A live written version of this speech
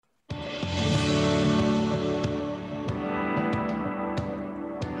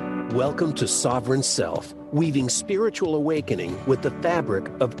Welcome to Sovereign Self, weaving spiritual awakening with the fabric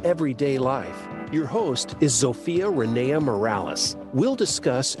of everyday life. Your host is Zofia Renea Morales. We'll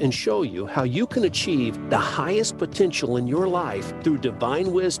discuss and show you how you can achieve the highest potential in your life through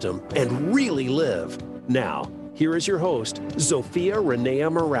divine wisdom and really live. Now, here is your host, Zofia Renea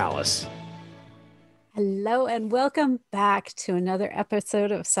Morales. Hello and welcome back to another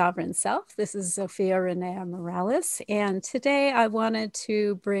episode of Sovereign Self. This is Zofia Renea Morales, and today I wanted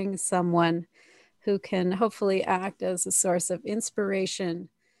to bring someone who can hopefully act as a source of inspiration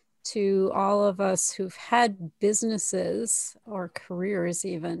to all of us who've had businesses or careers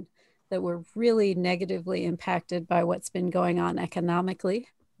even that were really negatively impacted by what's been going on economically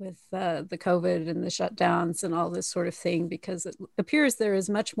with the COVID and the shutdowns and all this sort of thing, because it appears there is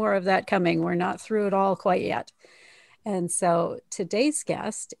much more of that coming. We're not through it all quite yet. And so today's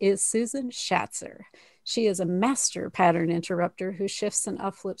guest is Susan Shatzer. She is a master pattern interrupter who shifts and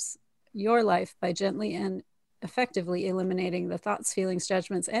uplifts your life by gently and effectively eliminating the thoughts, feelings,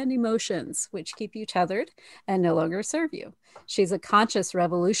 judgments, and emotions which keep you tethered and no longer serve you. She's a conscious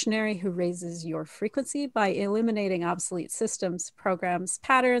revolutionary who raises your frequency by eliminating obsolete systems, programs,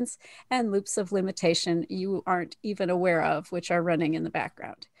 patterns, and loops of limitation you aren't even aware of, which are running in the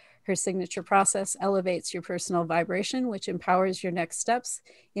background. Her signature process elevates your personal vibration, which empowers your next steps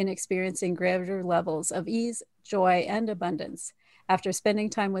in experiencing greater levels of ease, joy, and abundance. After spending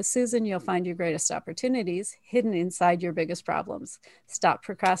time with Susan, you'll find your greatest opportunities hidden inside your biggest problems. Stop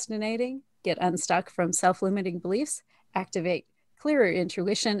procrastinating, get unstuck from self-limiting beliefs, activate clearer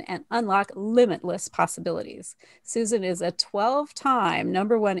intuition, and unlock limitless possibilities. Susan is a 12-time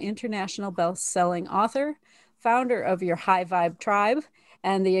 #1 international best-selling author, founder of Your High Vibe Tribe,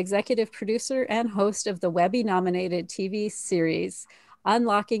 and the executive producer and host of the Webby-nominated TV series,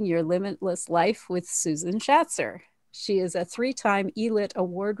 Unlocking Your Limitless Life with Susan Shatzer. She is a 3-time ELIT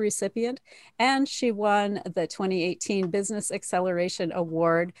Award recipient, and she won the 2018 Business Acceleration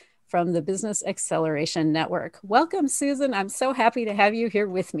Award from the Business Acceleration Network. Welcome, Susan. I'm so happy to have you here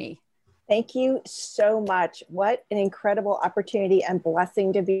with me. Thank you so much. What an incredible opportunity and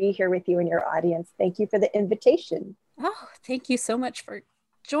blessing to be here with you and your audience. Thank you for the invitation. Oh, thank you so much for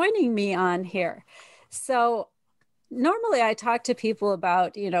joining me on here. So normally I talk to people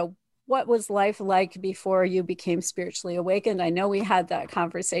about, what was life like before you became spiritually awakened? I know we had that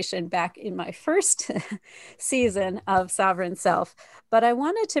conversation back in my first season of Sovereign Self, but I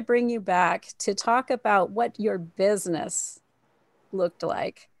wanted to bring you back to talk about what your business looked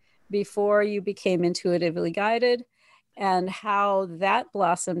like before you became intuitively guided and how that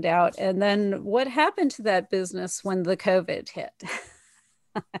blossomed out. And then what happened to that business when the COVID hit?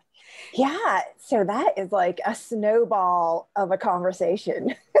 Yeah, so that is like a snowball of a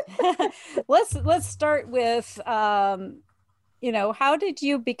conversation. Let's start with, how did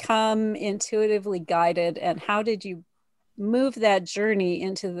you become intuitively guided and how did you move that journey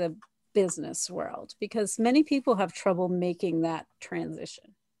into the business world? Because many people have trouble making that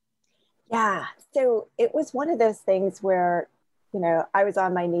transition. Yeah, so it was one of those things where, I was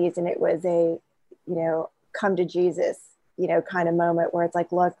on my knees and it was a, come to Jesus, kind of moment where it's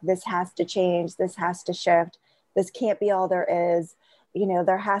like, look, this has to change. This has to shift. This can't be all there is.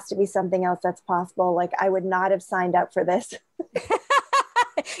 There has to be something else that's possible. Like I would not have signed up for this.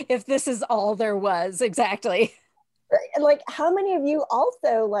 If this is all there was, exactly. And like, how many of you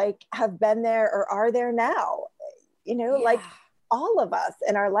also like have been there or are there now? Like all of us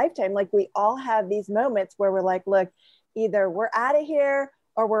in our lifetime, like we all have these moments where we're like, look, either we're out of here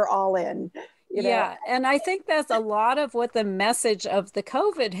or we're all in. Yeah. And I think that's a lot of what the message of the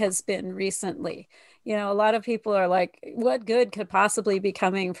COVID has been recently. A lot of people are like, what good could possibly be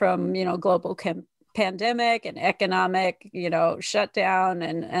coming from, global pandemic and economic, shutdown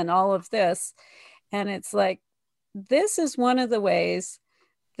and all of this. And it's like, this is one of the ways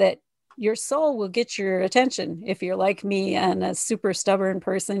that your soul will get your attention if you're like me and a super stubborn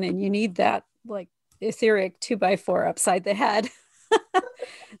person and you need that like etheric 2x4 upside the head.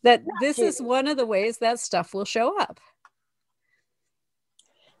 That this is one of the ways that stuff will show up.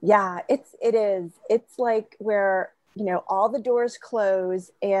 Yeah, it is. It's like where, all the doors close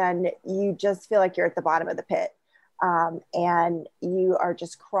and you just feel like you're at the bottom of the pit. And you are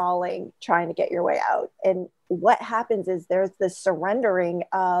just crawling, trying to get your way out. And what happens is there's this surrendering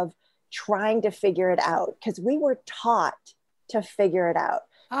of trying to figure it out because we were taught to figure it out.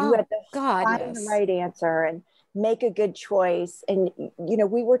 You had to find the right answer and make a good choice. And,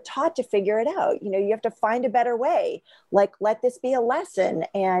 we were taught to figure it out. You have to find a better way, like, let this be a lesson.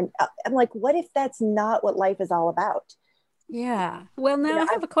 And I'm like, what if that's not what life is all about? Yeah. Well, now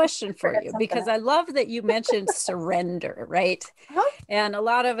I have a question for you because I love that you mentioned surrender, right? Uh-huh. And a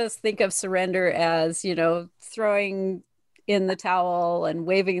lot of us think of surrender as, throwing in the towel and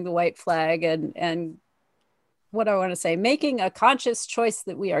waving the white flag and what I want to say, making a conscious choice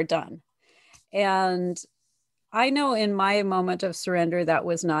that we are done. And I know in my moment of surrender, that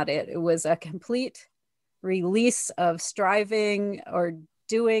was not it. It was a complete release of striving or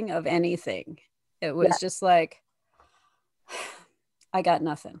doing of anything. It was just like, I got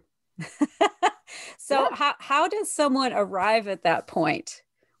nothing. So how does someone arrive at that point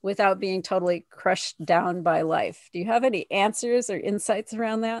without being totally crushed down by life? Do you have any answers or insights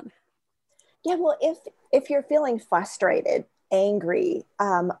around that? Yeah, well, if you're feeling frustrated, angry,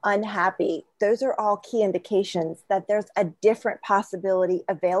 unhappy, those are all key indications that there's a different possibility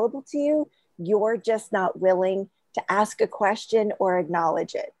available to you. You're just not willing to ask a question or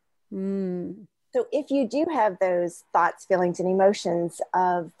acknowledge it. Mm. So if you do have those thoughts, feelings, and emotions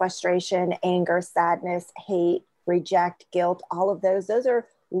of frustration, anger, sadness, hate, reject, guilt, all of those are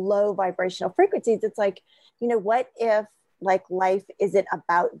low vibrational frequencies. It's like, what if like life isn't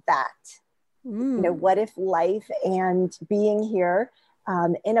about that? What if life and being here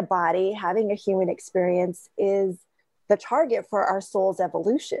in a body, having a human experience is the target for our soul's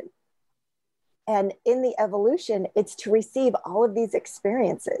evolution? And in the evolution, it's to receive all of these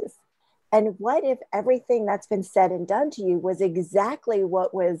experiences. And what if everything that's been said and done to you was exactly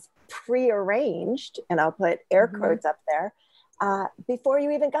what was prearranged? And I'll put air quotes up there. Before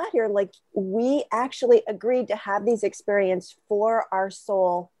you even got here, like we actually agreed to have these experiences for our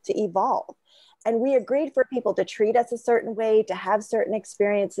soul to evolve. And we agreed for people to treat us a certain way, to have certain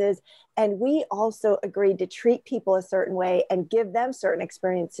experiences. And we also agreed to treat people a certain way and give them certain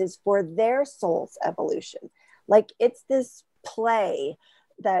experiences for their soul's evolution. Like it's this play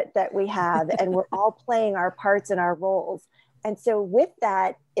that we have, and we're all playing our parts and our roles. And so with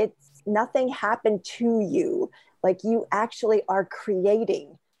that, it's nothing happened to you. Like you actually are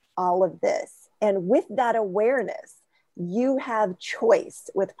creating all of this. And with that awareness, you have choice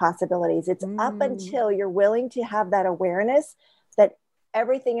with possibilities. It's up until you're willing to have that awareness that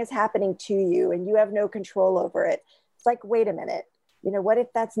everything is happening to you and you have no control over it. It's like, wait a minute, what if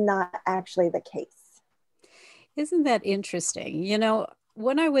that's not actually the case? Isn't that interesting?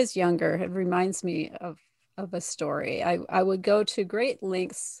 When I was younger, it reminds me of a story. I would go to great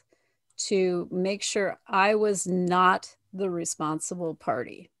lengths to make sure I was not the responsible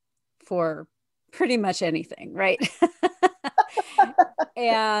party for pretty much anything, right?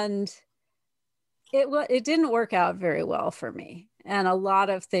 And it didn't work out very well for me. And a lot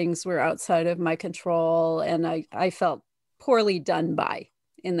of things were outside of my control. And I felt poorly done by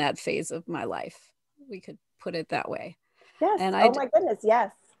in that phase of my life. We could put it that way. Yes. And oh my goodness.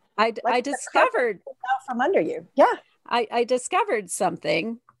 Yes. I discovered out from under you. Yeah. I discovered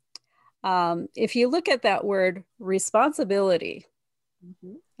something. If you look at that word responsibility,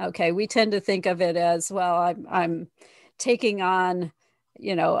 okay, we tend to think of it as, well, I'm taking on,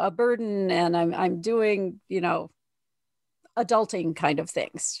 a burden and I'm doing, adulting kind of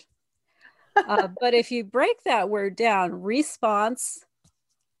things. But if you break that word down, response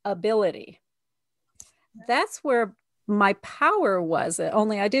ability, that's where my power was,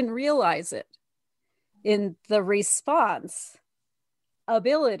 only I didn't realize it, in the response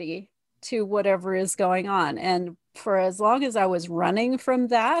ability to whatever is going on. And for as long as I was running from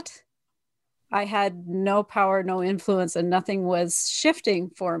that, I had no power, no influence, and nothing was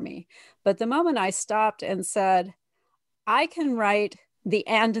shifting for me. But the moment I stopped and said, I can write the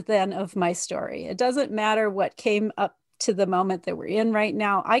and then of my story. It doesn't matter what came up to the moment that we're in right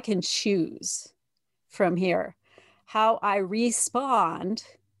now. I can choose from here how I respond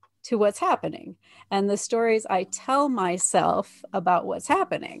to what's happening and the stories I tell myself about what's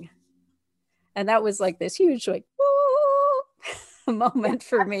happening. And that was like this huge, like, woo, moment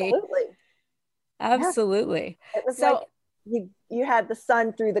for me. Absolutely. It was like you had the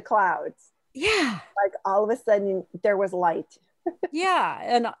sun through the clouds. Yeah. Like all of a sudden there was light. Yeah.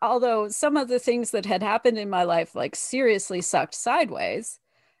 And although some of the things that had happened in my life, like seriously sucked sideways,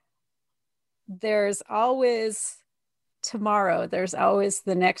 there's always tomorrow. There's always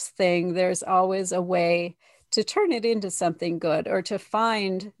the next thing. There's always a way to turn it into something good or to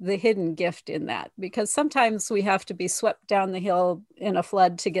find the hidden gift in that. Because sometimes we have to be swept down the hill in a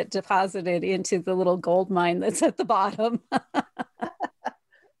flood to get deposited into the little gold mine that's at the bottom.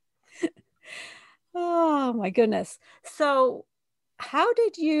 Oh my goodness. So how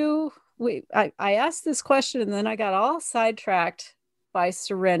did you, I asked this question and then I got all sidetracked by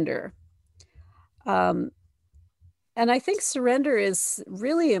surrender. And I think surrender is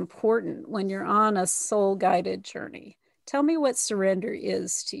really important when you're on a soul guided journey, Tell me what surrender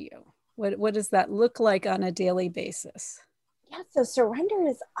is to you. What does that look like on a daily basis? Yeah, so surrender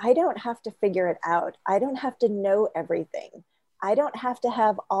is I don't have to figure it out. I don't have to know everything. I don't have to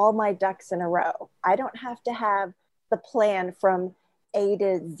have all my ducks in a row. I don't have to have the plan from A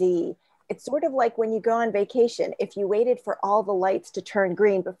to Z. It's sort of like when you go on vacation. If you waited for all the lights to turn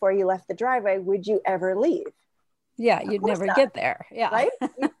green before you left the driveway, would you ever leave? Yeah, Of you'd course never not, get there. Yeah. right?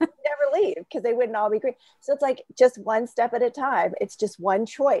 You'd never leave because they wouldn't all be green. So it's like just one step at a time. It's just one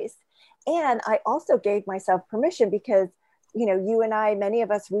choice. And I also gave myself permission because, you and I, many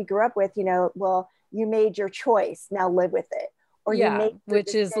of us, we grew up with, well, you made your choice, now live with it. Or you Yeah, made your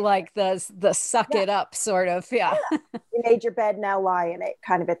which is decision. like the suck Yeah. it up sort of. Yeah. Yeah. You made your bed, now lie in it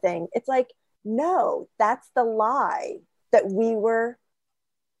kind of a thing. It's like, no, that's the lie that we were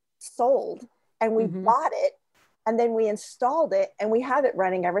sold, and we Mm-hmm. bought it, and then we installed it, and we have it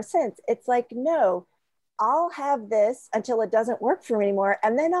running ever since. It's like, no, I'll have this until it doesn't work for me anymore,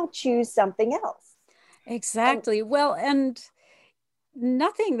 and then I'll choose something else. Exactly. Well, and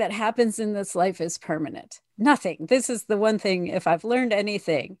nothing that happens in this life is permanent. Nothing. This is the one thing, if I've learned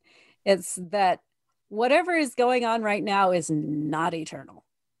anything, it's that whatever is going on right now is not eternal.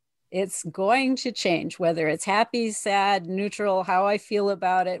 It's going to change, whether it's happy, sad, neutral, how I feel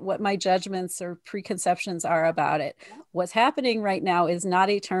about it, what my judgments or preconceptions are about it. What's happening right now is not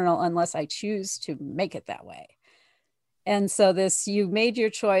eternal unless I choose to make it that way. And so this, you've made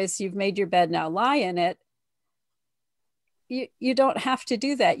your choice, you've made your bed, now lie in it. You don't have to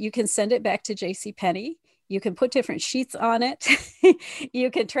do that. You can send it back to JCPenney. You can put different sheets on it.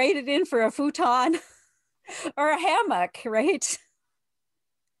 You can trade it in for a futon or a hammock, right?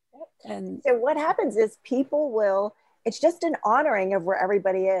 And so what happens is it's just an honoring of where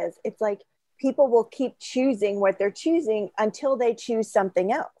everybody is. It's like people will keep choosing what they're choosing until they choose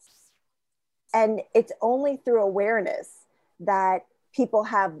something else. And it's only through awareness that people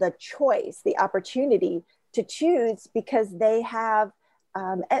have the choice, the opportunity to choose, because they have,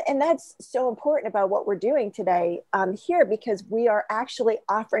 and that's so important about what we're doing today here, because we are actually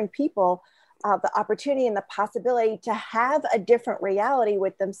offering people the opportunity and the possibility to have a different reality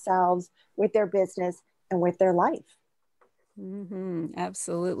with themselves, with their business, and with their life. Mm-hmm,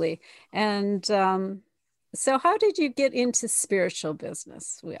 absolutely. And so how did you get into spiritual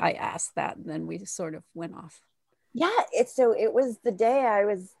business? I asked that, and then we sort of went off. Yeah, it was the day I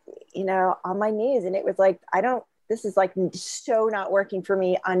was, on my knees, and it was like, this is like so not working for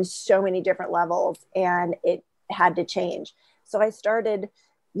me on so many different levels, and it had to change. So I started,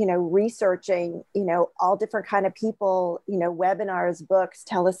 researching, all different kind of people, webinars, books,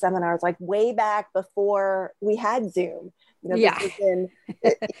 teleseminars, like way back before we had Zoom. Yeah. This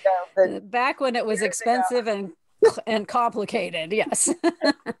was in, back when it was expensive and complicated. Yes.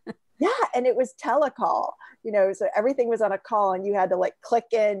 Yeah. And it was telecall, so everything was on a call and you had to like click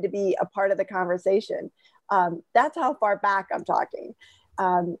in to be a part of the conversation. That's how far back I'm talking.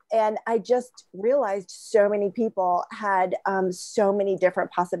 And I just realized so many people had so many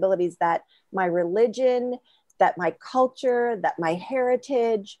different possibilities that my religion, that my culture, that my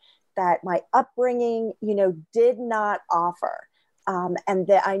heritage, that my upbringing, did not offer. And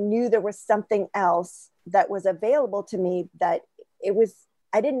that I knew there was something else that was available to me, that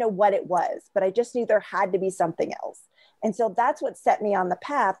I didn't know what it was, but I just knew there had to be something else. And so that's what set me on the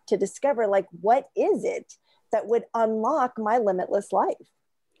path to discover, like, what is it that would unlock my limitless life?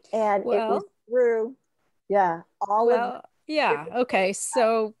 And it was through, okay.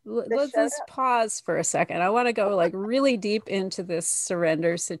 So let's just pause for a second. I want to go like really deep into this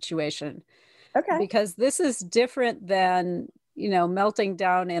surrender situation. Okay. Because this is different than, melting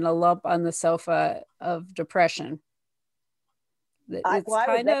down in a lump on the sofa of depression.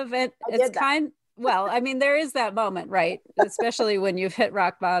 Well, I mean, there is that moment, right? Especially when you've hit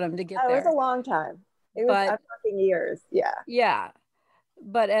rock bottom to get there. It was a long time. I'm talking years. Yeah. Yeah.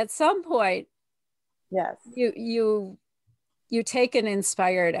 But at some point, yes, you take an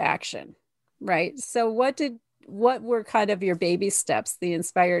inspired action, right? So what were kind of your baby steps, the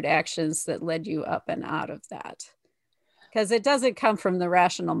inspired actions that led you up and out of that? Because it doesn't come from the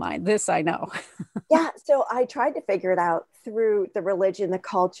rational mind. This I know. Yeah. So I tried to figure it out through the religion, the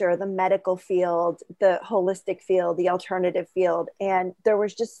culture, the medical field, the holistic field, the alternative field. And there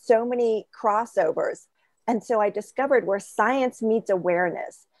was just so many crossovers. And so I discovered where science meets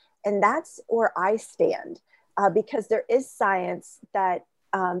awareness. And that's where I stand, because there is science that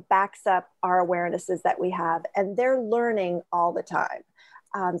backs up our awarenesses that we have, and they're learning all the time.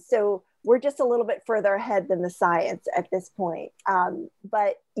 So we're just a little bit further ahead than the science at this point.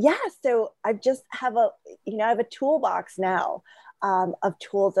 But yeah, so I just have I have a toolbox now of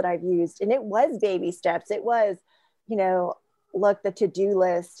tools that I've used, and it was baby steps. It was, look, the to-do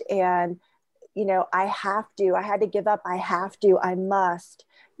list and, I had to give up. I must,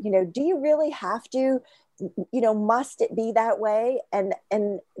 do you really have to, must it be that way? And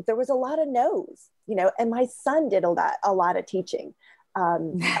there was a lot of no's, and my son did a lot of teaching.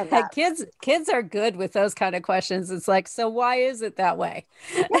 Kids are good with those kind of questions. It's like, so why is it that way?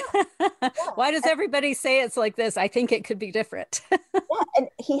 Yeah. Why does everybody say it's like this? I think it could be different. Yeah. And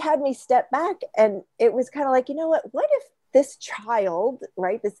he had me step back, and it was kind of like, what if this child,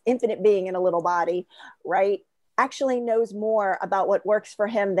 right, this infinite being in a little body, right, actually knows more about what works for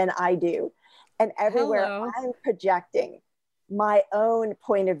him than I do. And everywhere I'm projecting my own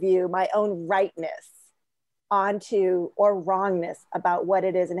point of view, my own rightness onto or wrongness about what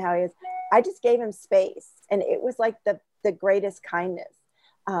it is and how he is. I just gave him space, and it was like the greatest kindness.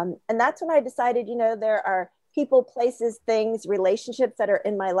 And that's when I decided, there are people, places, things, relationships that are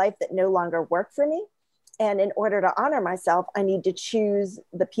in my life that no longer work for me. And in order to honor myself, I need to choose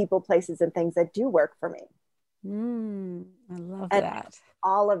the people, places, and things that do work for me. I love that.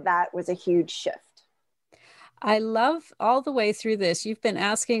 All of that was a huge shift. I love all the way through this. You've been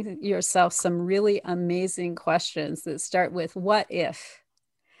asking yourself some really amazing questions that start with what if?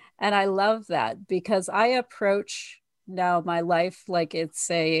 And I love that because I approach now my life like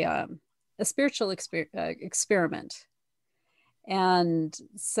it's a spiritual experiment. And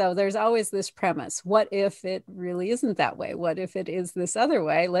so there's always this premise. What if it really isn't that way? What if it is this other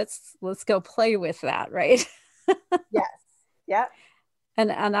way? Let's go play with that, right? Yes. Yeah.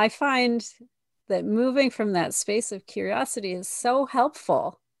 And I find that moving from that space of curiosity is so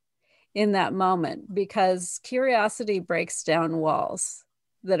helpful in that moment, because curiosity breaks down walls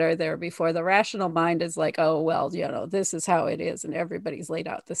that are there before. The rational mind is like, oh, well, this is how it is, and everybody's laid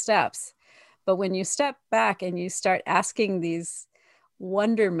out the steps. But when you step back and you start asking these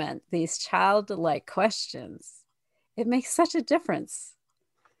wonderment, these childlike questions, it makes such a difference.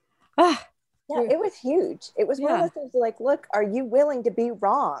 Yeah, it was huge. It was one of those things like, look, are you willing to be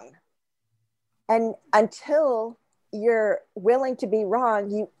wrong? And until you're willing to be wrong,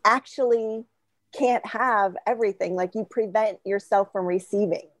 you actually can't have everything. Like, you prevent yourself from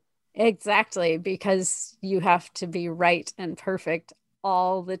receiving. Exactly, because you have to be right and perfect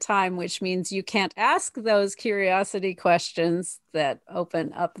all the time, which means you can't ask those curiosity questions that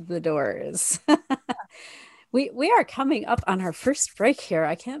open up the doors. We are coming up on our first break here.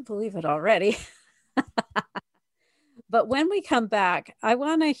 I can't believe it already. But when we come back, I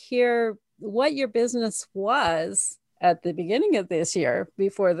want to hear what your business was at the beginning of this year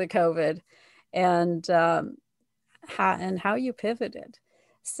before the COVID, and how you pivoted.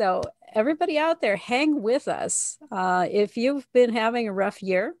 So everybody out there, hang with us. If you've been having a rough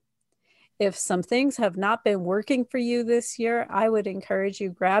year, if some things have not been working for you this year, I would encourage you,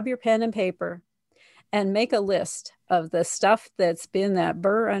 grab your pen and paper and make a list of the stuff that's been that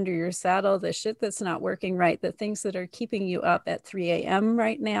burr under your saddle, the shit that's not working right, the things that are keeping you up at 3 a.m.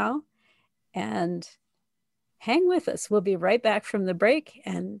 right now. And hang with us. We'll be right back from the break,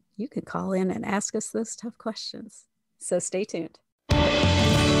 and you can call in and ask us those tough questions. So stay tuned.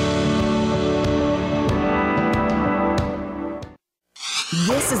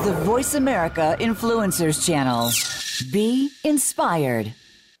 This is the Voice America Influencers Channel. Be inspired.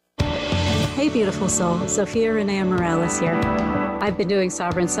 Hey, beautiful soul. Zofia Renea Morales here. I've been doing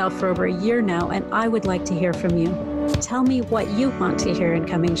Sovereign Self for over a year now, and I would like to hear from you. Tell me what you want to hear in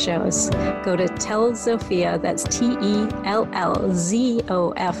coming shows. Go to Tell Zofia, that's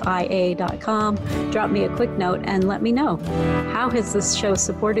TELLZOFIA.com. Drop me a quick note and let me know. How has this show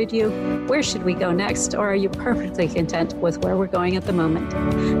supported you? Where should we go next? Or are you perfectly content with where we're going at the moment?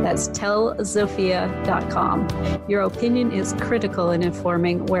 That's TellZofia.com. Your opinion is critical in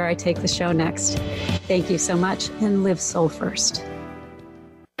informing where I take the show next. Thank you so much, and live soul first.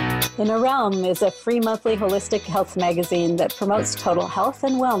 Inner Realm is a free monthly holistic health magazine that promotes total health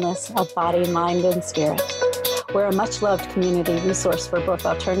and wellness of body, mind, and spirit. We're a much-loved community resource for both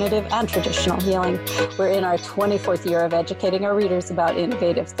alternative and traditional healing. We're in our 24th year of educating our readers about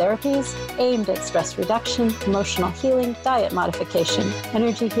innovative therapies aimed at stress reduction, emotional healing, diet modification,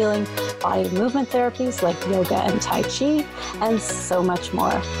 energy healing, body movement therapies like yoga and Tai Chi, and so much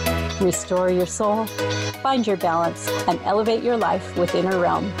more. Restore your soul, find your balance, and elevate your life with Inner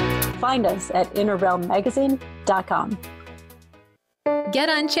Realm. Find us at innerrealmmagazine.com. Get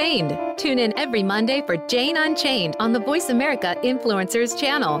unchained. Tune in every Monday for Jane Unchained on the Voice America Influencers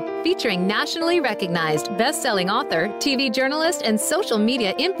channel, featuring nationally recognized best-selling author, TV journalist, and social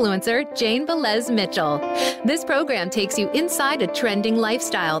media influencer Jane Velez Mitchell. This program takes you inside a trending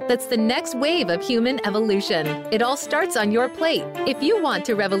lifestyle that's the next wave of human evolution. It all starts on your plate. If you want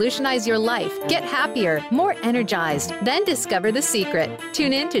to revolutionize your life, get happier, more energized, then discover the secret.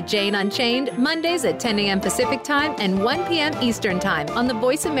 Tune in to Jane Unchained Mondays at 10 a.m. Pacific Time and 1 p.m. Eastern Time on the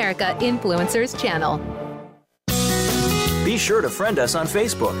Voice America Influencers channel. Be sure to friend us on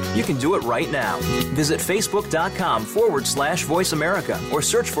Facebook. You can do it right now. Visit facebook.com/Voice America or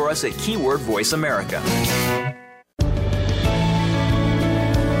search for us at keyword Voice America.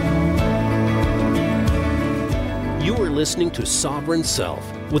 You are listening to Sovereign Self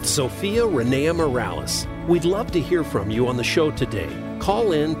with Zofia Renea Morales. We'd love to hear from you on the show today.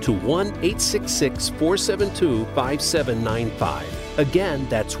 Call in to 1-866-472-5795. Again,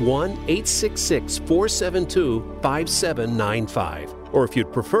 that's 1-866-472-5795. Or if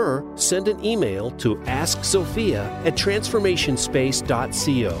you'd prefer, send an email to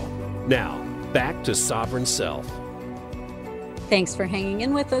askzofia@transformationspace.co. Now, back to Sovereign Self. Thanks for hanging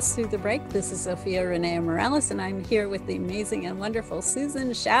in with us through the break. This is Zofia Renea Morales, and I'm here with the amazing and wonderful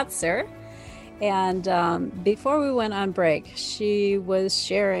Susan Shatzer. And before we went on break, she was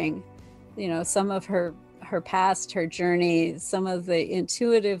sharing, some of her past, her journey, some of the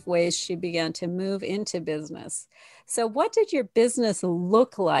intuitive ways she began to move into business. So what did your business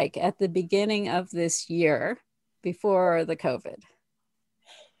look like at the beginning of this year before the COVID?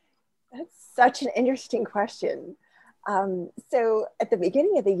 That's such an interesting question. So at the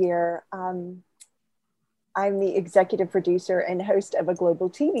beginning of the year, I'm the executive producer and host of a global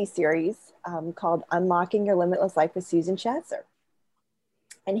TV series called Unlocking Your Limitless Life with Susan Shatzer.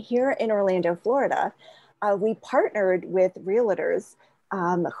 And here in Orlando, Florida, we partnered with realtors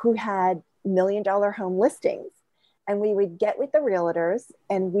who had $1 million home listings. And we would get with the realtors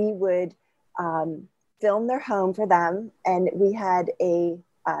and we would film their home for them. And we had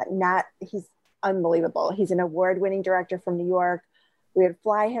he's unbelievable. He's an award-winning director from New York. We would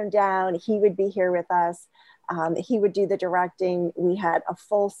fly him down. He would be here with us. He would do the directing. We had a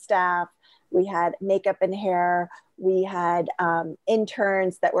full staff. We had makeup and hair. We had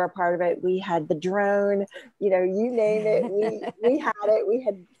interns that were a part of it. We had the drone, you name it. We had it. We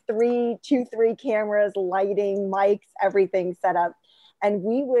had three cameras, lighting, mics, everything set up. And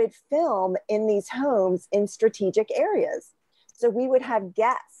we would film in these homes in strategic areas. So we would have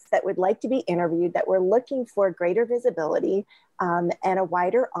guests that would like to be interviewed, that were looking for greater visibility and a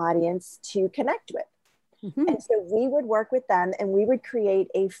wider audience to connect with. Mm-hmm. And so we would work with them and we would create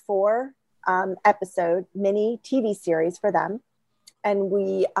a 4 episode mini TV series for them. And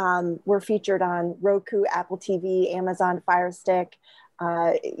we were featured on Roku, Apple TV, Amazon Fire Stick,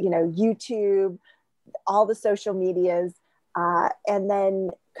 YouTube, all the social medias. And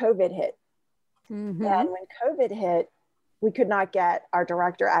then COVID hit. Mm-hmm. And when COVID hit, we could not get our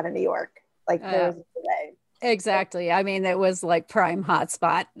director out of New York. Like there was a delay. Exactly. I mean, it was like prime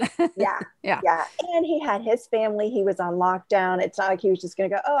hotspot. Yeah. And he had his family. He was on lockdown. It's not like he was just going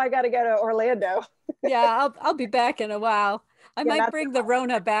to go, I got to go to Orlando. Yeah, I'll be back in a while. I might bring the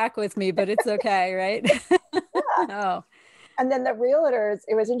Rona back with me, but it's okay, right? Oh. And then the realtors,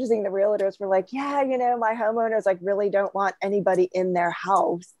 it was interesting. The realtors were like, my homeowners really don't want anybody in their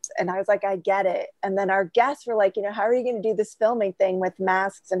house. And I was like, I get it. And then our guests were like, how are you going to do this filming thing with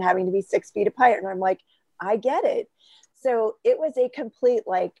masks and having to be 6 feet apart? And I'm like, I get it. So it was a complete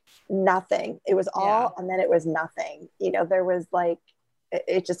nothing. It was all, and then it was nothing. There was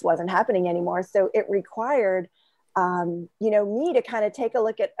it just wasn't happening anymore. So it required, me to kind of take a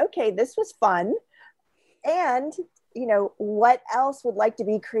look at, okay, this was fun. And what else would like to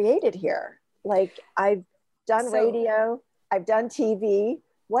be created here? I've done radio, I've done TV.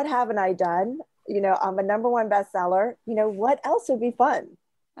 What haven't I done? I'm a #1 bestseller. What else would be fun?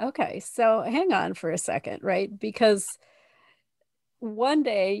 Okay. So hang on for a second, right? Because one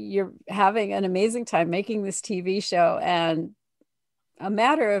day you're having an amazing time making this TV show, and a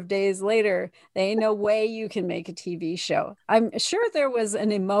matter of days later, there ain't no way you can make a TV show. I'm sure there was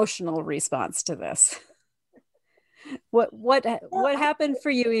an emotional response to this. What happened for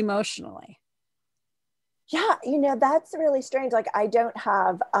you emotionally? Yeah, that's really strange. I don't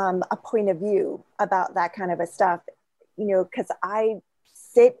have a point of view about that kind of a stuff, because I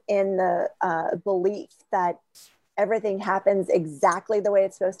sit in the belief that everything happens exactly the way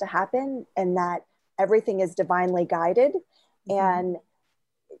it's supposed to happen and that everything is divinely guided. Mm-hmm. And,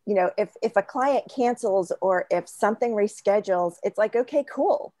 if a client cancels or if something reschedules, it's like, okay,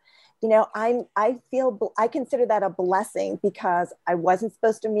 cool. I consider that a blessing because I wasn't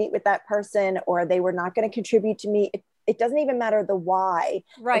supposed to meet with that person, or they were not going to contribute to me. It doesn't even matter the why.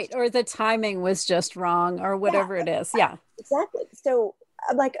 Right. Or the timing was just wrong or whatever it is. Yeah. Exactly. So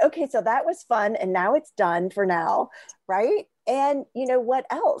I'm like, okay, so that was fun. And now it's done for now. Right. And what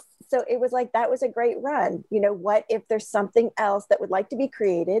else? So it was like, that was a great run. What if there's something else that would like to be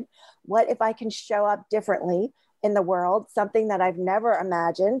created? What if I can show up differently in the world, something that I've never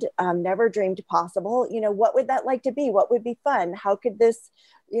imagined, never dreamed possible? What would that like to be? What would be fun? How could this,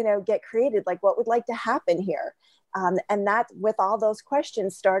 get created? Like, what would like to happen here? And that, with all those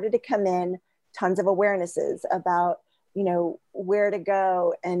questions, started to come in tons of awarenesses about, where to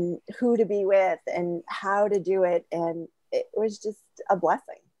go and who to be with and how to do it. And it was just a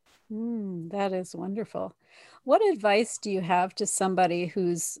blessing. That is wonderful. What advice do you have to somebody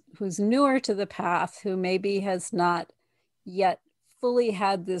who's newer to the path, who maybe has not yet fully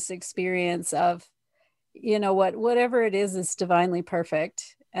had this experience of, whatever it is divinely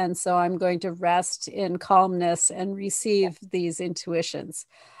perfect. And so I'm going to rest in calmness and receive these intuitions.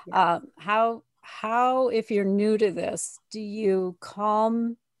 How, if you're new to this, do you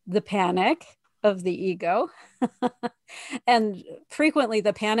calm the panic of the ego and frequently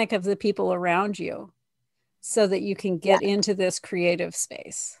the panic of the people around you so that you can get into this creative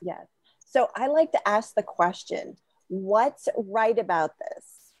space? Yes. So I like to ask the question, what's right about this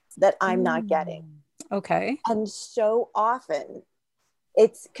that I'm not getting? Okay. And so often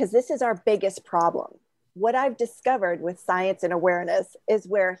it's because this is our biggest problem. What I've discovered with science and awareness is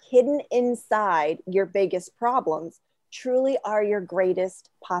where hidden inside your biggest problems truly are your greatest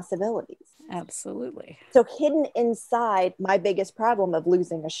possibilities. Absolutely. So hidden inside my biggest problem of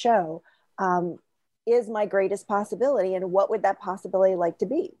losing a show is my greatest possibility. And what would that possibility like to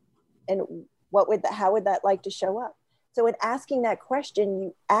be? And how would that like to show up? So in asking that question,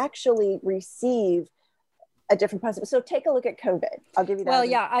 you actually receive a different possibility. So take a look at COVID. I'll give you that. Well,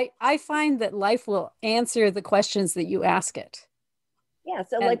 yeah, I find that life will answer the questions that you ask it. Yeah.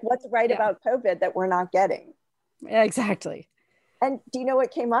 So like, what's right about COVID that we're not getting? Exactly. And do you know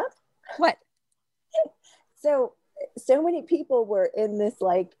what came up? What? So many people were in this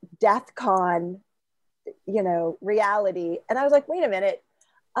like death con, reality. And I was like, wait a minute.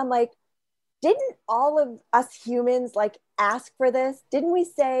 I'm like, didn't all of us humans like ask for this? Didn't we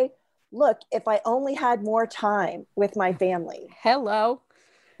say, look, if I only had more time with my family? Hello.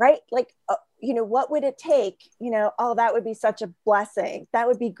 Right? Like, what would it take? Oh, that would be such a blessing. That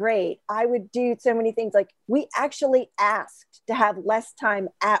would be great. I would do so many things. Like, we actually asked to have less time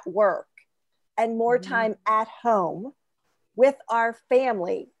at work and more time at home with our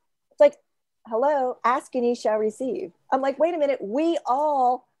family. It's like, hello, ask and ye shall receive. I'm like, wait a minute. We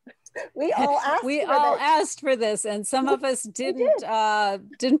all asked for this, and some of us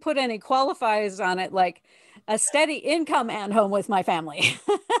didn't put any qualifiers on it, like a steady income and home with my family.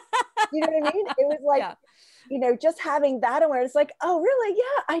 You know what I mean? It was like, just having that awareness, like, oh, really?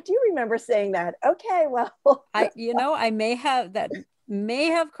 Yeah, I do remember saying that. Okay, well, I may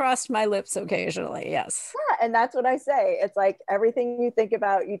have crossed my lips occasionally. Yes. Yeah, and that's what I say. It's like everything you think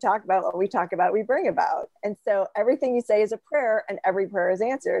about, you talk about. What we talk about, we bring about. And so everything you say is a prayer, and every prayer is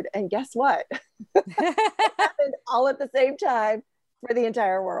answered. And guess what? It happened all at the same time for the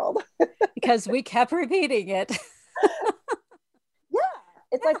entire world. Because we kept repeating it.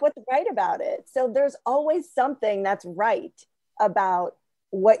 It's like, what's right about it? So there's always something that's right about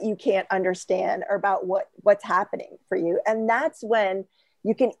what you can't understand or about what's happening for you. And that's when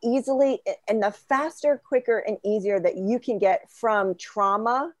you can easily, and the faster, quicker, and easier that you can get from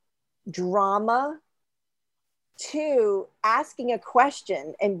trauma, drama, to asking a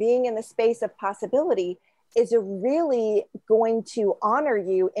question and being in the space of possibility is really going to honor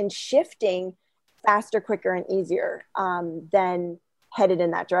you in shifting faster, quicker, and easier than headed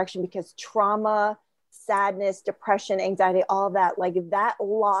in that direction. Because trauma, sadness, depression, anxiety, all of that, like that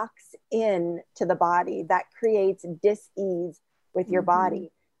locks in to the body. That creates dis-ease with your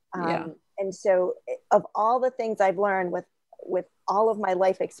body. And so of all the things I've learned with all of my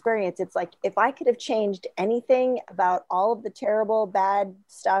life experience, it's like, if I could have changed anything about all of the terrible, bad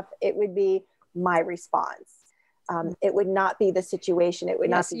stuff, it would be my response. It would not be the situation. It would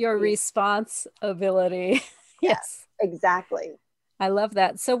not be your responsibility. Yes, exactly. I love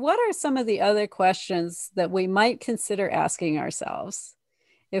that. So what are some of the other questions that we might consider asking ourselves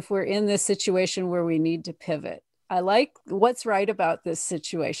if we're in this situation where we need to pivot? I like what's right about this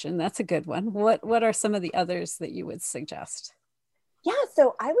situation. That's a good one. What are some of the others that you would suggest? Yeah,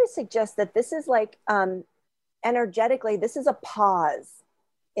 so I would suggest that this is like energetically, this is a pause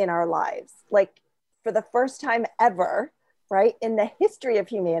in our lives. Like, for the first time ever, right? In the history of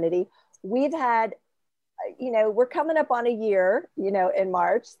humanity, we've had, we're coming up on a year, in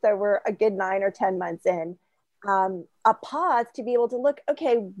March. So we're a good 9 or 10 months in, a pause to be able to look,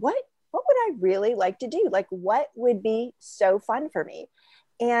 okay, what would I really like to do? Like, what would be so fun for me?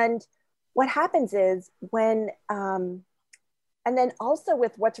 And what happens is when, and then also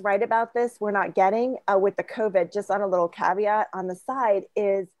with what's right about this, we're not getting with the COVID, just on a little caveat on the side,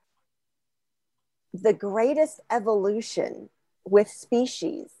 is the greatest evolution with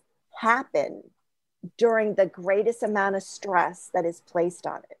species happen during the greatest amount of stress that is placed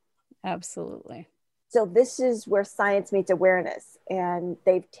on it. Absolutely. So this is where science meets awareness. And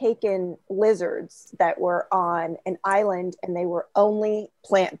they've taken lizards that were on an island and they were only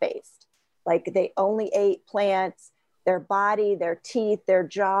plant-based. Like they only ate plants. Their body, their teeth, their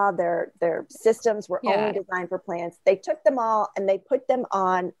jaw, their systems were only designed for plants. They took them all and they put them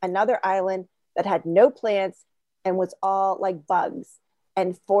on another island that had no plants and was all like bugs,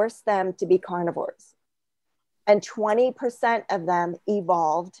 and forced them to be carnivores. And 20% of them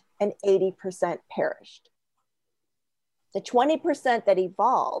evolved and 80% perished. The 20% that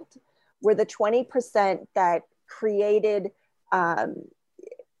evolved were the 20% that created,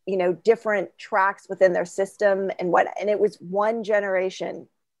 different tracks within their system and it was one generation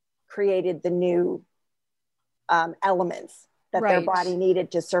created the new elements that their body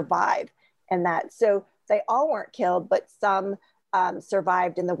needed to survive. And that, so they all weren't killed, but some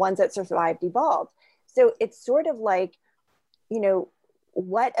survived, and the ones that survived evolved. So it's sort of like,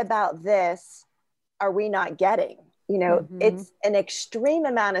 what about this are we not getting? It's an extreme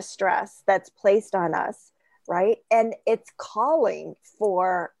amount of stress that's placed on us, right? And it's calling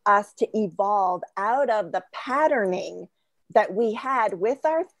for us to evolve out of the patterning that we had with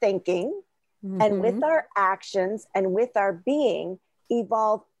our thinking and with our actions and with our being,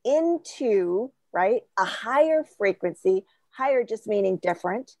 evolve into, right, a higher frequency, higher just meaning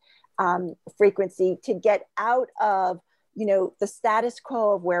different frequency, to get out of, the status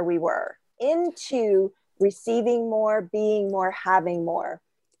quo of where we were into receiving more, being more, having more.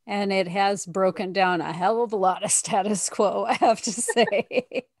 And it has broken down a hell of a lot of status quo, I have to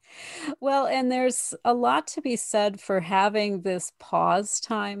say. Well, and there's a lot to be said for having this pause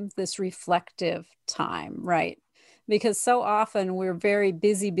time, this reflective time, right? Because so often we're very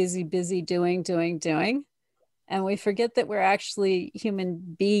busy doing. And we forget that we're actually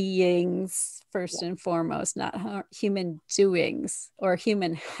human beings first and foremost, not human doings or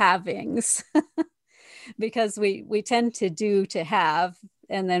human havings. Because we tend to do to have,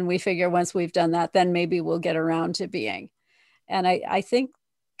 and then we figure once we've done that, then maybe we'll get around to being. And I think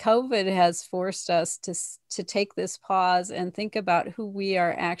COVID has forced us to take this pause and think about who we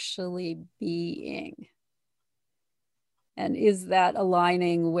are actually being. And is that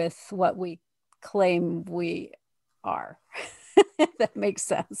aligning with what we claim we are? If that makes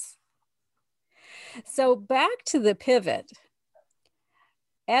sense. So back to the pivot.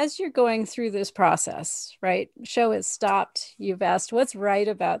 As you're going through this process, right? Show has stopped. You've asked what's right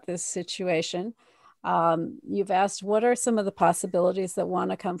about this situation. You've asked what are some of the possibilities that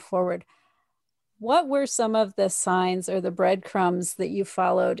want to come forward. What were some of the signs or the breadcrumbs that you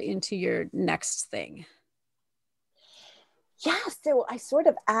followed into your next thing? Yeah, so I sort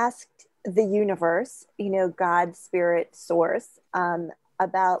of asked the universe, God, spirit, source,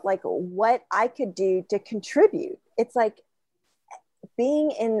 about like what I could do to contribute. It's like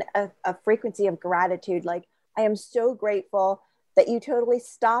being in a frequency of gratitude. Like, I am so grateful that you totally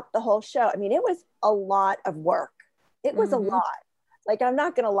stopped the whole show. I mean, it was a lot of work. It was a lot. Like, I'm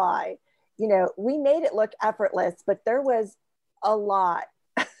not going to lie. We made it look effortless, but there was a lot.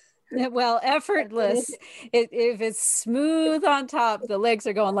 Well, effortless. If it's smooth on top, the legs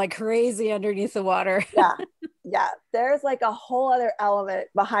are going like crazy underneath the water. Yeah. There's like a whole other element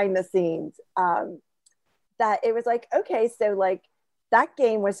behind the scenes that it was like, okay, so like that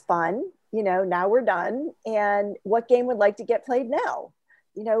game was fun. Now we're done. And what game would like to get played now?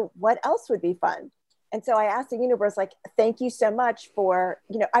 What else would be fun? And so I asked the universe, like, thank you so much for,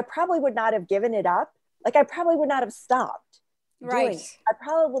 I probably would not have given it up. Like, I probably would not have stopped. Right. I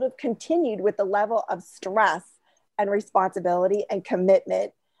probably would have continued with the level of stress and responsibility and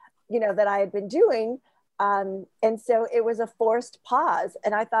commitment, that I had been doing. And so it was a forced pause.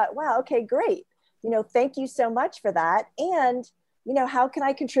 And I thought, wow, okay, great. Thank you so much for that. And, how can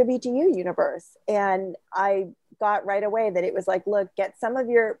I contribute to you, universe? And I got right away that it was like, look, get some of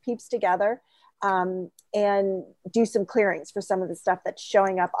your peeps together and do some clearings for some of the stuff that's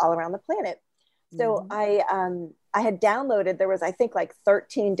showing up all around the planet. So I had downloaded, there was, I think, like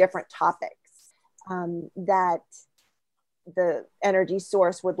 13 different topics that the energy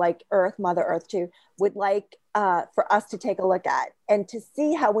source would like Earth, Mother Earth too, would like for us to take a look at and to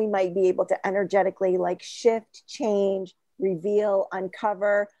see how we might be able to energetically like shift, change, reveal,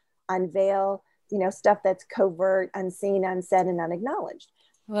 uncover, unveil, stuff that's covert, unseen, unsaid, and unacknowledged.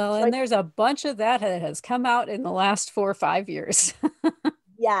 Well, and there's a bunch of that has come out in the last 4 or 5 years.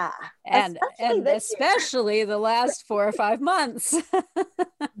 Yeah. And especially the last 4 or 5 months.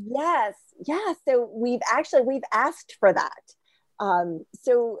 Yes. Yeah. So we've asked for that.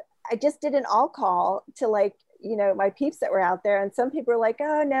 So I just did an all call to my peeps that were out there, and some people were like,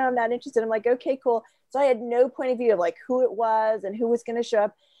 oh no, I'm not interested. I'm like, okay, cool. So I had no point of view of like who it was and who was going to show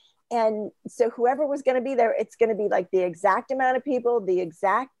up. And so whoever was going to be there, it's going to be like the exact amount of people,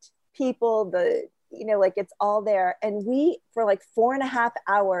 it's all there. And we, for like 4.5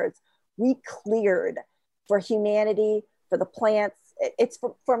 hours, we cleared for humanity, for the plants. It's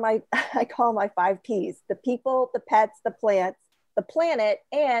for my, I call my 5 Ps, the people, the pets, the plants, the planet,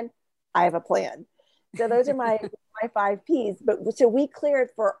 and I have a plan. So those are my 5 Ps. But so we cleared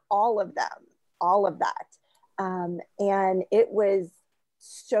for all of them, all of that. And it was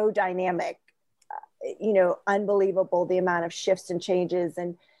so dynamic, unbelievable, the amount of shifts and changes,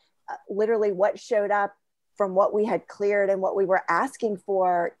 and literally what showed up from what we had cleared and what we were asking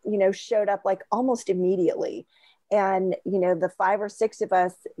for, showed up like almost immediately. And, the 5 or 6 of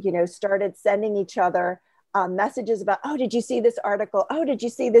us, started sending each other messages about, oh, did you see this article? Oh, did you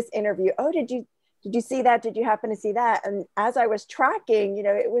see this interview? Oh, did you see that? Did you happen to see that? And as I was tracking,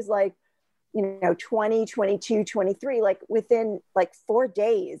 it was like, 20, 22, 23, like within like 4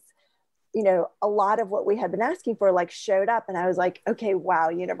 days, a lot of what we had been asking for like showed up. And I was like, okay, wow,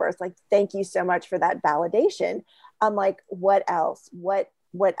 universe, like, thank you so much for that validation. I'm like, what else? What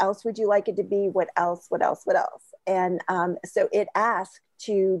else would you like it to be? What else? And so it asked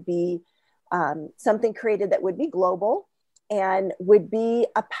to be something created that would be global and would be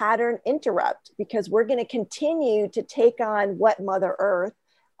a pattern interrupt, because we're going to continue to take on what Mother Earth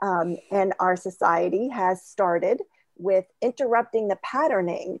and our society has started with, interrupting the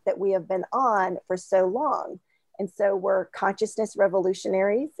patterning that we have been on for so long. And so we're consciousness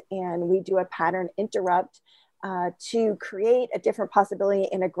revolutionaries, and we do a pattern interrupt to create a different possibility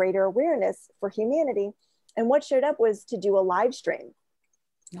and a greater awareness for humanity. And what showed up was to do a live stream.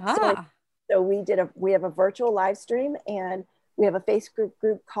 So we have a virtual live stream, and we have a Facebook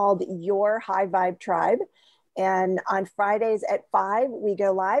group called Your High Vibe Tribe. And on Fridays at 5, we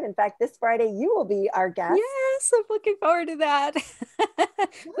go live. In fact, this Friday, you will be our guest. Yes, I'm looking forward to that.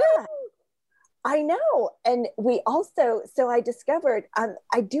 Yeah, I know. And we also, so I discovered,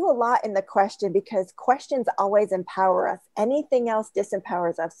 I do a lot in the question, because questions always empower us. Anything else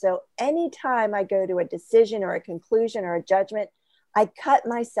disempowers us. So anytime I go to a decision or a conclusion or a judgment, I cut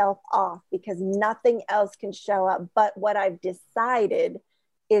myself off, because nothing else can show up but what I've decided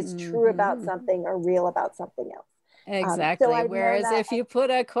is true about something or real about something else. Exactly. Whereas if you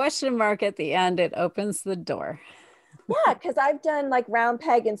put a question mark at the end, it opens the door. Yeah, because I've done like round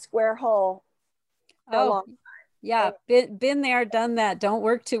peg and square hole for a long time. Yeah, been there, done that. Don't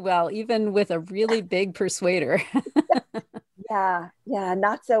work too well, even with a really big persuader. Yeah,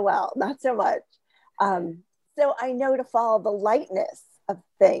 not so well, not so much. So I know to follow the lightness of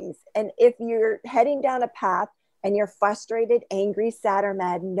things. And if you're heading down a path and you're frustrated, angry, sad, or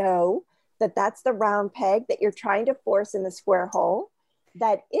mad, know that that's the round peg that you're trying to force in the square hole.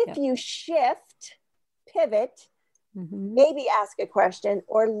 That if you shift, pivot, maybe ask a question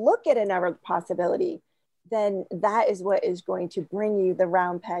or look at another possibility, then that is what is going to bring you the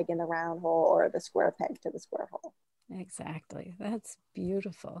round peg in the round hole, or the square peg to the square hole. Exactly. That's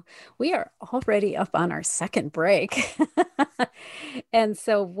beautiful. We are already up on our second break. And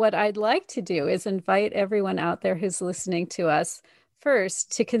so what I'd like to do is invite everyone out there who's listening to us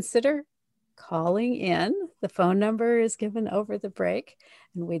first to consider calling in. The phone number is given over the break,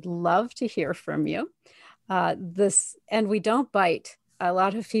 and we'd love to hear from you. And we don't bite. A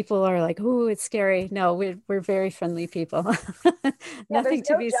lot of people are like, "Oh, it's scary." No, we're very friendly people. Nothing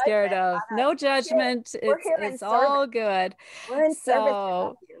to be scared of. No judgment. It's all good. We're in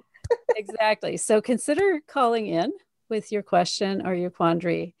service. Exactly. So consider calling in with your question or your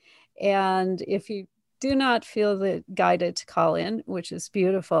quandary. And if you do not feel guided to call in, which is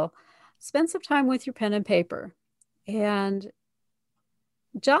beautiful, spend some time with your pen and paper and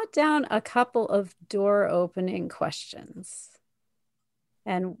jot down a couple of door opening questions.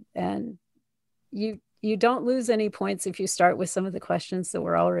 And you don't lose any points if you start with some of the questions that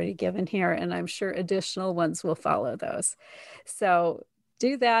were already given here, and I'm sure additional ones will follow those. So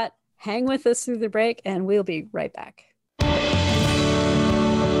do that, hang with us through the break, and we'll be right back.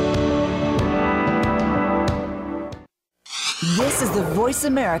 This is the Voice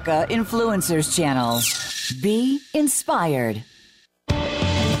America Influencers Channel. Be inspired.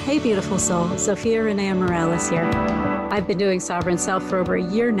 Hey, beautiful soul. Zofia Renea Morales here. I've been doing Sovereign Self for over a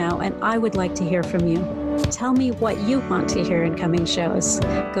year now, and I would like to hear from you. Tell me what you want to hear in coming shows.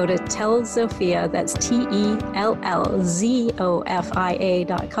 Go to Tell Zofia, that's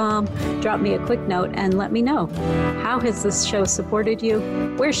TELLZOFIA.com. Drop me a quick note and let me know. How has this show supported you?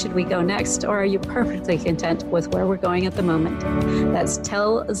 Where should we go next? Or are you perfectly content with where we're going at the moment? That's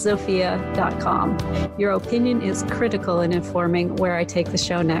TellZofia.com. Your opinion is critical in informing where I take the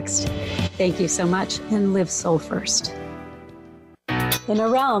show next. Thank you so much, and live soul first. Inner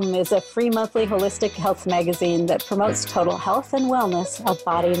Realm is a free monthly holistic health magazine that promotes total health and wellness of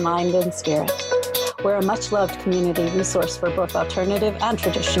body, mind, and spirit. We're a much-loved community resource for both alternative and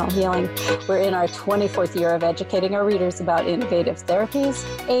traditional healing. We're in our 24th year of educating our readers about innovative therapies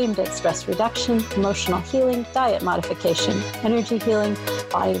aimed at stress reduction, emotional healing, diet modification, energy healing,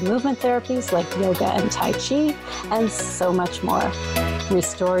 body movement therapies like yoga and Tai Chi, and so much more.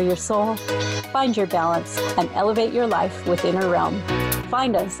 Restore your soul, find your balance, and elevate your life with Inner Realm.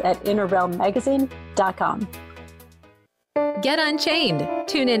 Find us at innerrealmmagazine.com. Get Unchained.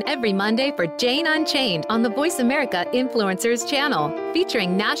 Tune in every Monday for Jane Unchained on the Voice America Influencers channel,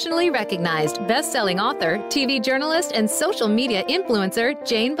 featuring nationally recognized best-selling author, TV journalist, and social media influencer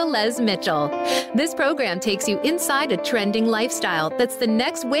Jane Velez Mitchell. This program takes you inside a trending lifestyle that's the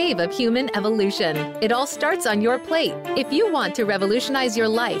next wave of human evolution. It all starts on your plate. If you want to revolutionize your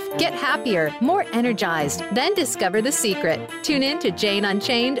life, get happier, more energized, then discover the secret. Tune in to Jane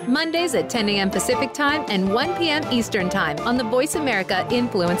Unchained Mondays at 10 a.m. Pacific Time and 1 p.m. Eastern Time on the Voice America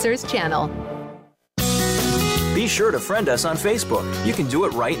Influencers channel. Be sure to friend us on Facebook. You can do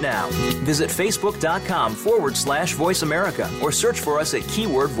it right now. Visit facebook.com/Voice America or search for us at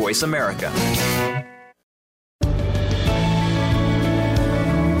keyword Voice America.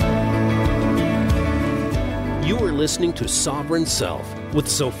 You are listening to Sovereign Self with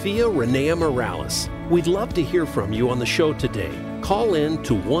Zofia Renea Morales. We'd love to hear from you on the show today. Call in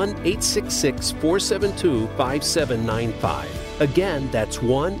to 1-866-472-5795. Again, that's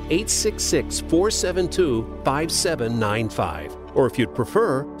 1-866-472-5795. Or if you'd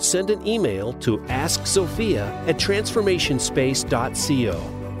prefer, send an email to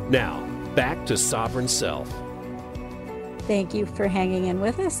askzofia@transformationspace.co. Now, back to Sovereign Self. Thank you for hanging in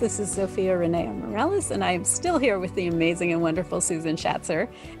with us. This is Zofia Renea Morales, and I am still here with the amazing and wonderful Susan Shatzer.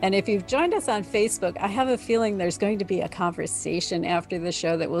 And if you've joined us on Facebook, I have a feeling there's going to be a conversation after the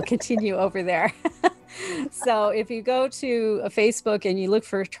show that will continue over there. So if you go to Facebook and you look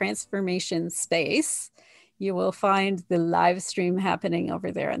for Transformation Space, you will find the live stream happening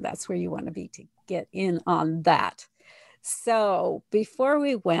over there, and that's where you want to be to get in on that. So before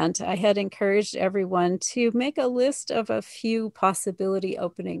we went, I had encouraged everyone to make a list of a few possibility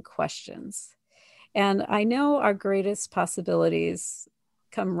opening questions. And I know our greatest possibilities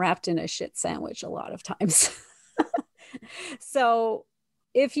come wrapped in a shit sandwich a lot of times. So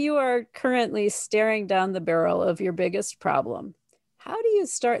if you are currently staring down the barrel of your biggest problem, how do you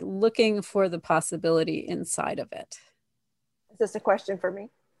start looking for the possibility inside of it? Is this a question for me?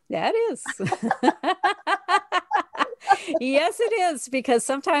 Yeah, it is. Yes, it is, because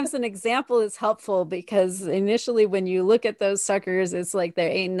sometimes an example is helpful, because initially when you look at those suckers, it's like, there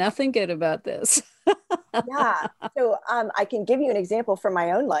ain't nothing good about this. Yeah. So I can give you an example from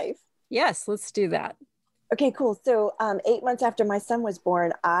my own life. Yes, let's do that. Okay, cool. So 8 months after my son was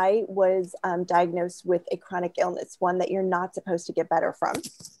born, I was diagnosed with a chronic illness, one that you're not supposed to get better from.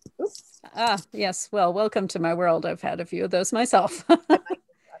 Oops. Yes. Well, welcome to my world. I've had a few of those myself.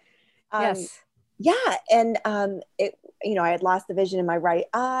 Yes. Yeah. And I had lost the vision in my right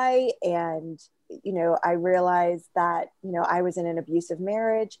eye, and I realized that, I was in an abusive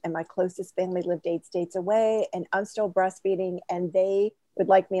marriage, and my closest family lived 8 states away, and I'm still breastfeeding, and they would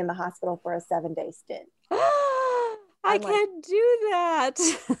like me in the hospital for a 7-day stint. I can't do that.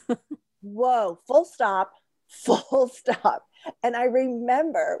 Whoa, full stop. And I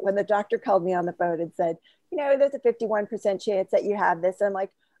remember when the doctor called me on the phone and said, there's a 51% chance that you have this. And I'm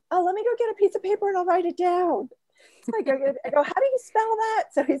like, oh, let me go get a piece of paper and I'll write it down. I go, how do you spell that?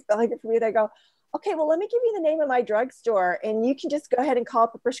 So he's spelling it for me. And I go, okay, well, let me give you the name of my drugstore, and you can just go ahead and call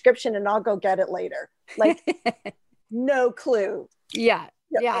up a prescription and I'll go get it later. Like, no clue. Yeah.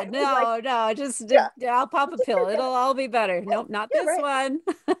 Yeah. No, I'll pop a pill. It'll all be better. Nope, not this one.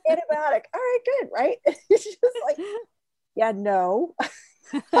 Antibiotic. All right, good. Right. It's just like, yeah, no.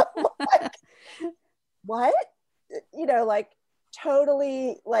 Like, what?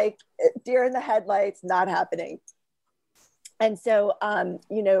 Totally like deer in the headlights, not happening. And so,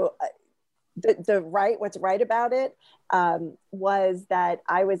 what's right about it was that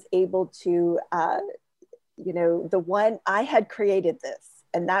I was able to the one I had created this,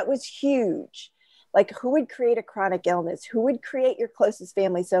 and that was huge. Like, who would create a chronic illness? Who would create your closest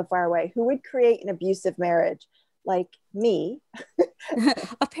family so far away? Who would create an abusive marriage? Like me.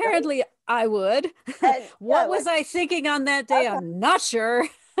 Apparently I would. And, what was I thinking on that day? I'm not sure.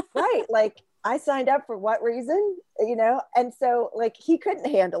 Right. Like, I signed up for what reason, and so like he couldn't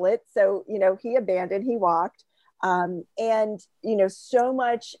handle it. So, he abandoned, he walked. And, so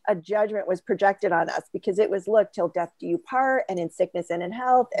much a judgment was projected on us because it was, look, till death do you part, and in sickness and in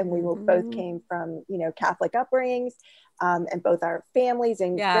health. And we both came from, Catholic upbringings, and both our families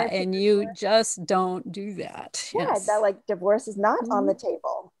and you just don't do that. Yeah. Yes. That like divorce is not on the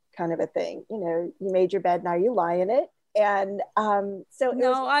table kind of a thing. You made your bed, now you lie in it. And so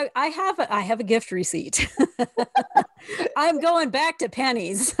I have a gift receipt. I'm going back to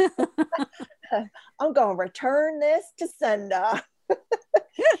pennies. I'm going to return this to sender.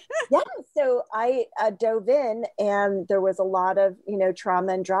 Yeah, so I dove in, and there was a lot of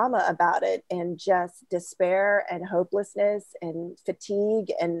trauma and drama about it, and just despair and hopelessness and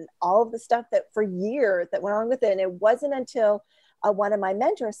fatigue and all of the stuff that for years that went on with it. And it wasn't until one of my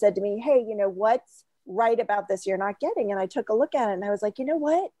mentors said to me, hey, what's right about this you're not getting? And I took a look at it, and I was like, you know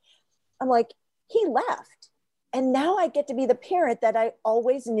what? I'm like, he left, and now I get to be the parent that I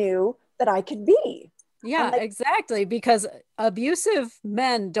always knew that I could be. Yeah, like, exactly. Because abusive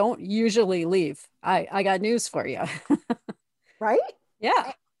men don't usually leave. I got news for you. Right?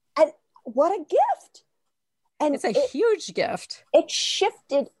 Yeah. And what a gift. And it's a huge gift. It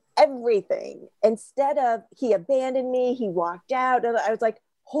shifted everything. Instead of he abandoned me, he walked out, and I was like,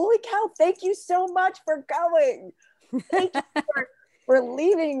 holy cow, thank you so much for going. Thank you for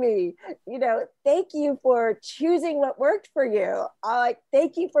leaving me. Thank you for choosing what worked for you.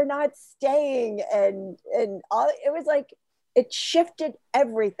 Thank you for not staying. And all, it was like, it shifted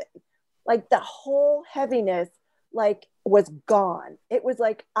everything. Like the whole heaviness, like, was gone. It was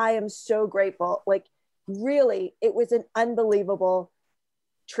like, I am so grateful. Like, really, it was an unbelievable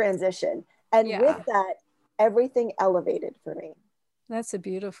transition. And with that, everything elevated for me. That's a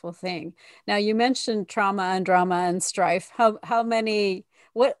beautiful thing. Now, you mentioned trauma and drama and strife. How many,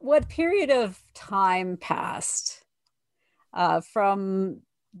 what period of time passed from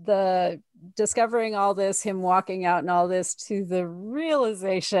the discovering all this, him walking out and all this, to the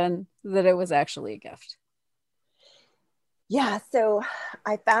realization that it was actually a gift? Yeah. So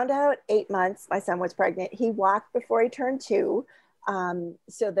I found out 8 months my son was pregnant. He walked before he turned 2.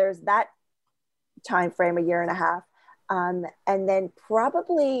 So there's that time frame, a year and a half. And then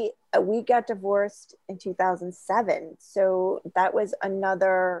probably we got divorced in 2007. So that was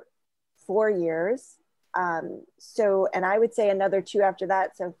another 4 years. And I would say another 2 after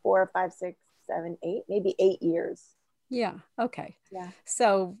that. So 4, 5, 6, 7, 8, maybe 8 years. Yeah. Okay. Yeah.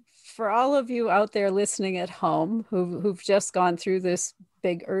 So for all of you out there listening at home who've just gone through this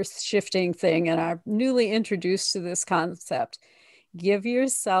big earth shifting thing and are newly introduced to this concept, give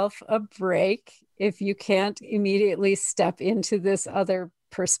yourself a break if you can't immediately step into this other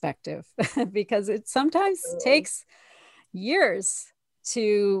perspective, because it sometimes takes years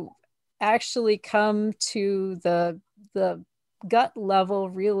to actually come to the gut level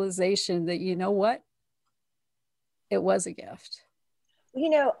realization that, you know what, it was a gift.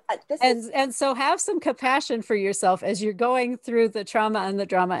 And so have some compassion for yourself as you're going through the trauma and the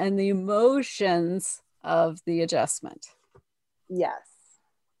drama and the emotions of the adjustment. Yes.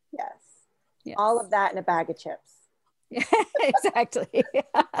 All of that in a bag of chips. Exactly.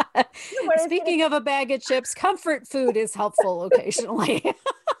 Speaking of a bag of chips, comfort food is helpful occasionally.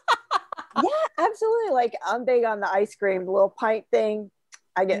 Yeah, absolutely. Like, I'm big on the ice cream, the little pint thing.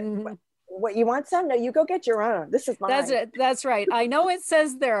 I get what you want some? No, you go get your own. This is mine. That's right. I know it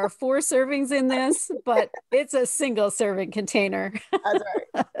says there are 4 servings in this, but it's a single serving container. That's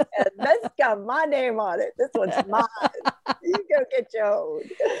right. And this got my name on it. This one's mine. You go get your own.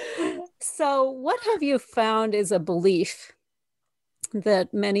 So what have you found is a belief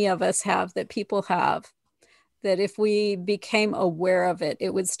that many of us have, that people have, that if we became aware of it,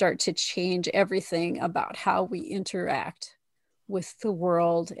 it would start to change everything about how we interact with the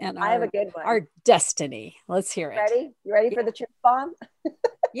world and I have a good one. Our destiny. Let's hear it. Ready? You ready for the truth bomb?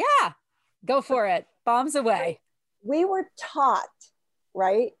 Yeah, go for it. Bombs away. We were taught,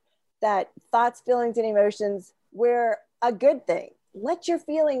 right, that thoughts, feelings, and emotions were a good thing. Let your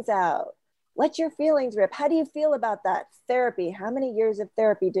feelings out. Let your feelings rip. How do you feel about that? Therapy. How many years of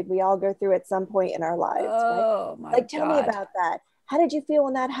therapy did we all go through at some point in our lives? Oh, right? Like, tell me about that. How did you feel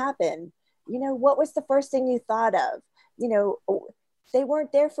when that happened? What was the first thing you thought of? They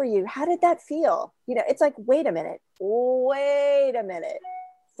weren't there for you. How did that feel? It's like, wait a minute, full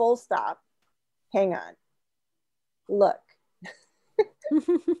stop. Hang on. look,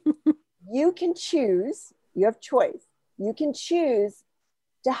 you can choose, you have choice. You can choose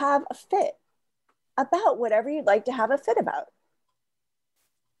to have a fit about whatever you'd like to have a fit about.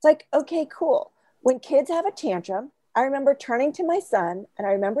 It's like, okay, cool. When kids have a tantrum, I remember turning to my son and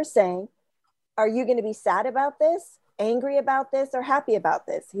I remember saying, are you going to be sad about this, angry about this, or happy about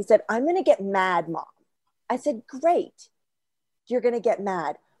this? He said, I'm going to get mad, Mom. I said, great. You're going to get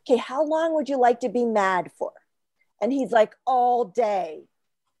mad. Okay, how long would you like to be mad for? And he's like, all day.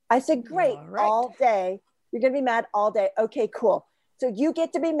 I said, great, all day. You're going to be mad all day. Okay, cool. So you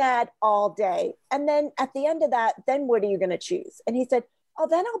get to be mad all day. And then at the end of that, then what are you going to choose? And he said, oh,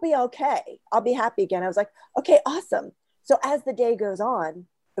 then I'll be okay. I'll be happy again. I was like, okay, awesome. So as the day goes on,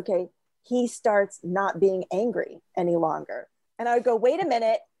 okay, he starts not being angry any longer. And I would go, wait a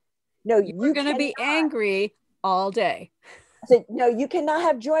minute. No, you're going to be angry all day. I said, no, you cannot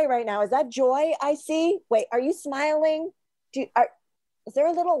have joy right now. Is that joy I see? Wait, are you smiling? Is there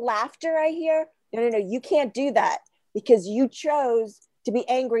a little laughter I hear? No, you can't do that because you chose to be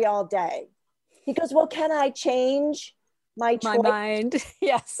angry all day. He goes, well, can I change my choice? My mind,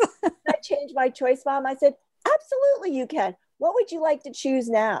 yes. Can I change my choice, Mom? I said, absolutely you can. What would you like to choose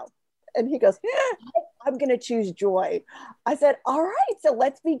now? And he goes, I'm going to choose joy. I said, all right, so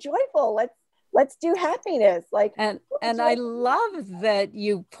let's be joyful. Let's do happiness. And I love that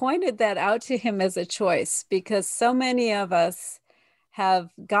you pointed that out to him as a choice, because so many of us have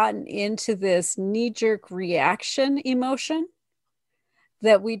gotten into this knee-jerk reaction emotion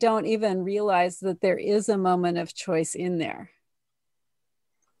that we don't even realize that there is a moment of choice in there.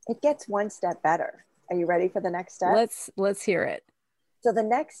 It gets one step better. Are you ready for the next step? Let's hear it. So the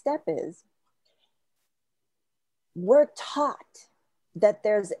next step is we're taught that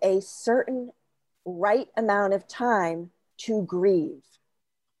there's a certain right amount of time to grieve.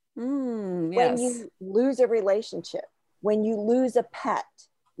 Yes. When you lose a relationship, when you lose a pet,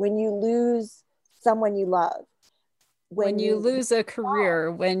 when you lose someone you love, when you lose a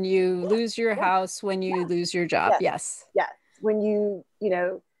career, when you lose your house, when you lose your job. Yes. When you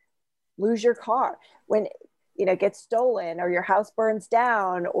lose your car, when it gets stolen, or your house burns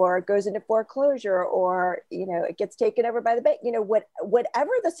down, or it goes into foreclosure, or it gets taken over by the bank,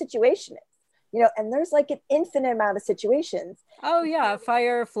 whatever the situation is, and there's like an infinite amount of situations. Oh yeah,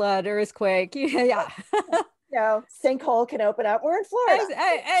 fire, flood, earthquake. Yeah. Sinkhole can open up. We're in Florida.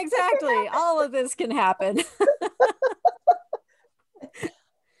 Exactly. All of this can happen.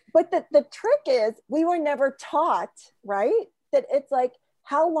 But the trick is we were never taught, right? That it's like,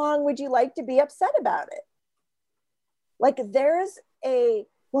 how long would you like to be upset about it? Like there's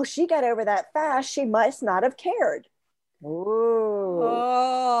she got over that fast. She must not have cared. Ooh.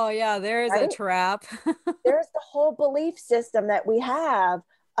 Oh yeah, there's a trap. There's the whole belief system that we have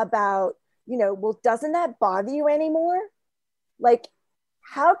about, doesn't that bother you anymore? Like,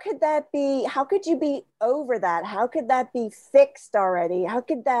 how could that be? How could you be over that? How could that be fixed already? How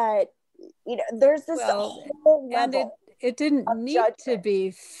could that, there's this whole level. And it didn't need to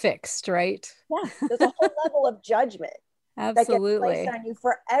be fixed, right? Yeah, there's a whole level of judgment. Absolutely. That gets placed on you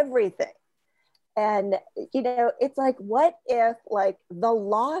for everything. And, it's like, what if the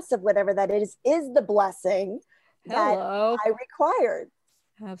loss of whatever that is the blessing that I required?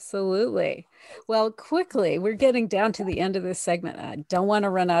 Absolutely. Well, quickly, we're getting down to the end of this segment. I don't want to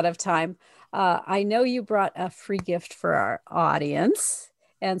run out of time. I know you brought a free gift for our audience.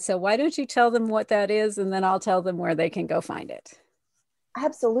 And so why don't you tell them what that is, and then I'll tell them where they can go find it.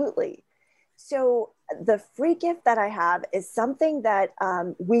 Absolutely. So the free gift that I have is something that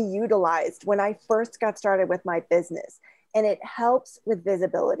we utilized when I first got started with my business, and it helps with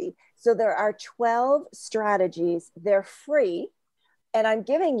visibility. So there are 12 strategies. They're free, and I'm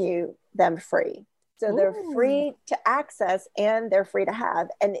giving you them free. So they're free to access and they're free to have.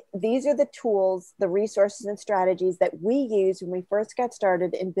 And these are the tools, the resources and strategies that we used when we first got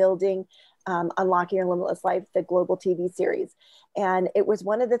started in building Unlocking Your Limitless Life, the global TV series. And it was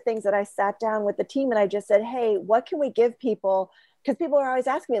one of the things that I sat down with the team and I just said, hey, what can we give people? Because people are always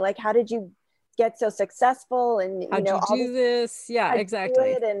asking me, like, how did you get so successful? And how'd you do this? Yeah,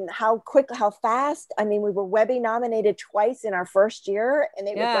 exactly. And how quick, how fast. I mean, we were Webby nominated twice in our first year, and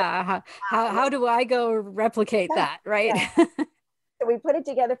it was like, how do I go replicate that, right? Yeah. So we put it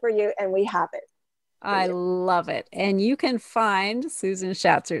together for you, and we have it. I love it. And you can find Susan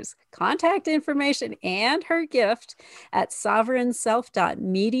Shatzer's contact information and her gift at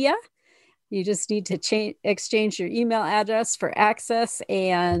sovereignself.media. You just need to exchange your email address for access,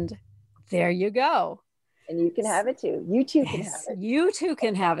 and there you go. And you can have it too. You too can have it. You too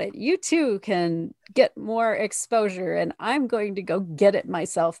can have it. You too can get more exposure. And I'm going to go get it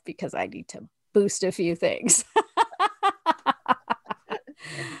myself because I need to boost a few things.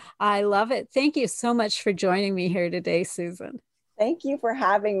 I love it. Thank you so much for joining me here today, Susan. Thank you for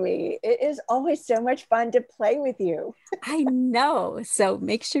having me. It is always so much fun to play with you. I know. So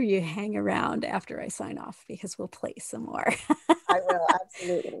make sure you hang around after I sign off because we'll play some more. I will,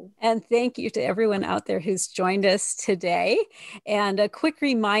 absolutely. And thank you to everyone out there who's joined us today. And a quick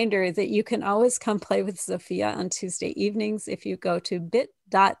reminder that you can always come play with Zofia on Tuesday evenings if you go to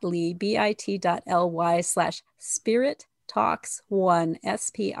bit.ly/Spirit Talks 1,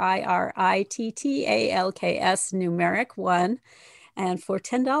 SPIRITTALKS numeric 1. And for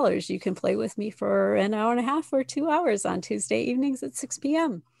 $10, you can play with me for an hour and a half or 2 hours on Tuesday evenings at 6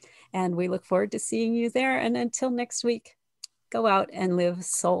 p.m. And we look forward to seeing you there. And until next week, go out and live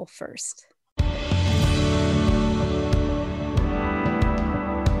soul first.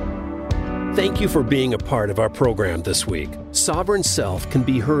 Thank you for being a part of our program this week. Sovereign Self can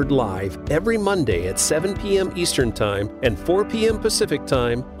be heard live every Monday at 7 p.m. Eastern Time and 4 p.m. Pacific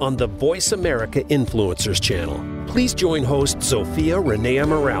Time on the Voice America Influencers channel. Please join host Zofia Renea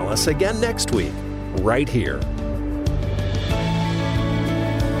Morales again next week, right here